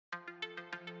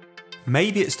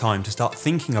Maybe it's time to start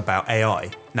thinking about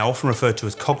AI, now often referred to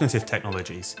as cognitive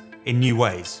technologies, in new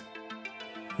ways.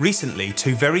 Recently,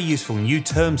 two very useful new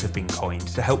terms have been coined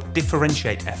to help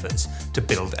differentiate efforts to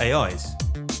build AIs.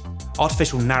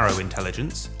 Artificial Narrow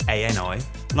Intelligence, ANI,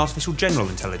 and Artificial General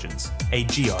Intelligence,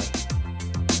 AGI.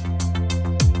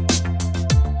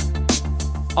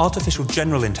 Artificial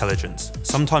General Intelligence,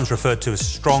 sometimes referred to as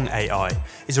strong AI,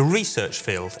 is a research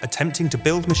field attempting to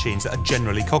build machines that are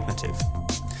generally cognitive.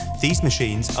 These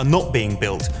machines are not being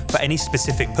built for any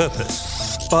specific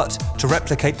purpose, but to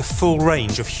replicate the full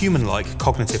range of human-like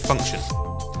cognitive function.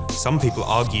 Some people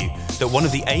argue that one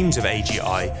of the aims of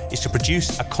AGI is to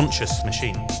produce a conscious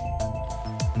machine.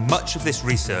 Much of this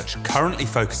research currently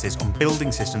focuses on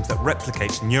building systems that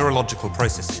replicate neurological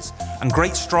processes, and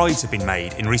great strides have been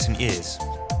made in recent years.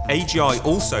 AGI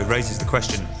also raises the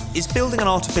question, is building an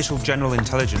artificial general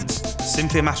intelligence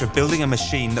simply a matter of building a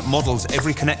machine that models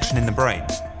every connection in the brain?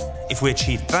 If we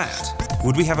achieved that,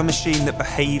 would we have a machine that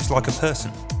behaves like a person?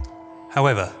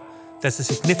 However, there's a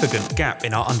significant gap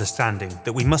in our understanding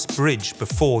that we must bridge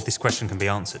before this question can be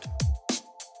answered.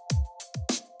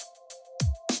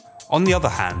 On the other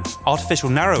hand, artificial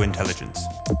narrow intelligence,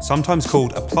 sometimes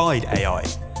called applied AI,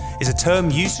 is a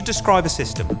term used to describe a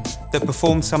system that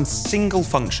performs some single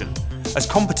function as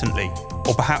competently,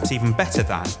 or perhaps even better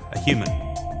than, a human.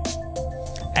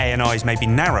 ANIs may be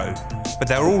narrow, but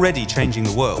they're already changing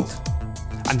the world,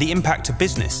 and the impact to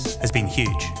business has been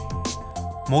huge.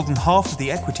 More than half of the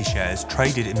equity shares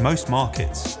traded in most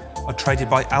markets are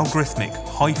traded by algorithmic,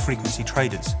 high-frequency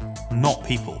traders, not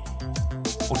people.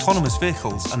 Autonomous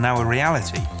vehicles are now a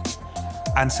reality,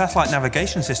 and satellite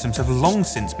navigation systems have long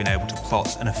since been able to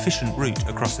plot an efficient route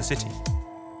across the city.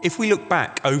 If we look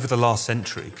back over the last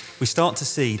century, we start to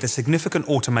see the significant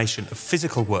automation of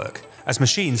physical work as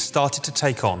machines started to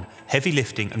take on heavy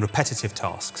lifting and repetitive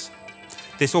tasks.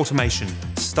 This automation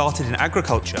started in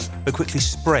agriculture but quickly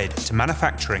spread to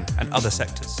manufacturing and other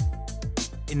sectors.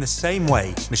 In the same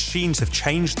way, machines have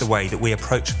changed the way that we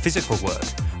approach physical work.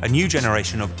 A new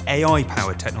generation of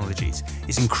AI-powered technologies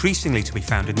is increasingly to be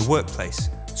found in the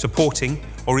workplace, supporting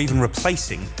or even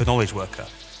replacing the knowledge worker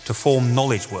to form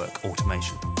knowledge work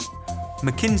automation.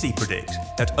 McKinsey predict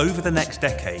that over the next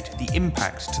decade, the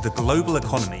impact to the global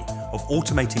economy of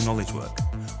automating knowledge work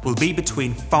will be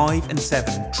between $5 and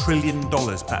 $7 trillion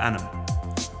per annum.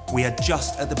 We are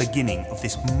just at the beginning of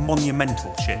this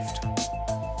monumental shift.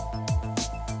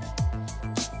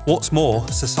 What's more,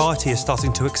 society is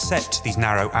starting to accept these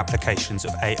narrow applications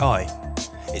of AI.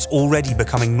 It's already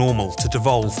becoming normal to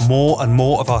devolve more and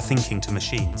more of our thinking to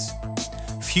machines.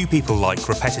 Few people like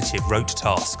repetitive rote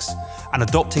tasks, and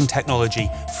adopting technology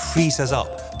frees us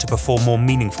up to perform more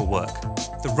meaningful work.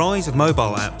 The rise of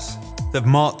mobile apps that have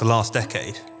marked the last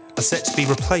decade are set to be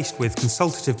replaced with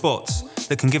consultative bots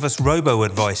that can give us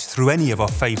robo-advice through any of our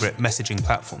favourite messaging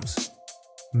platforms.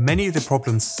 Many of the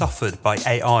problems suffered by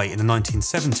AI in the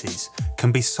 1970s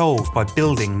can be solved by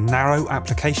building narrow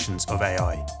applications of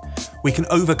AI. We can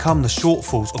overcome the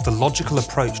shortfalls of the logical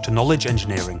approach to knowledge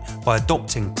engineering by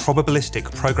adopting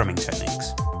probabilistic programming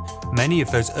techniques. Many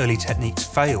of those early techniques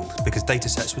failed because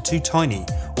datasets were too tiny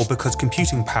or because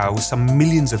computing power was some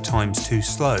millions of times too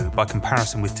slow by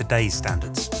comparison with today's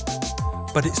standards.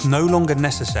 But it's no longer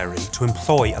necessary to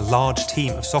employ a large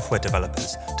team of software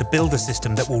developers to build a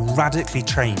system that will radically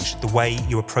change the way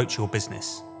you approach your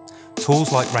business.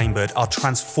 Tools like Rainbird are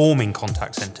transforming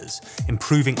contact centres,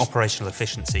 improving operational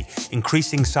efficiency,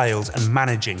 increasing sales and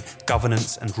managing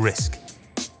governance and risk.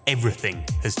 Everything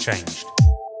has changed.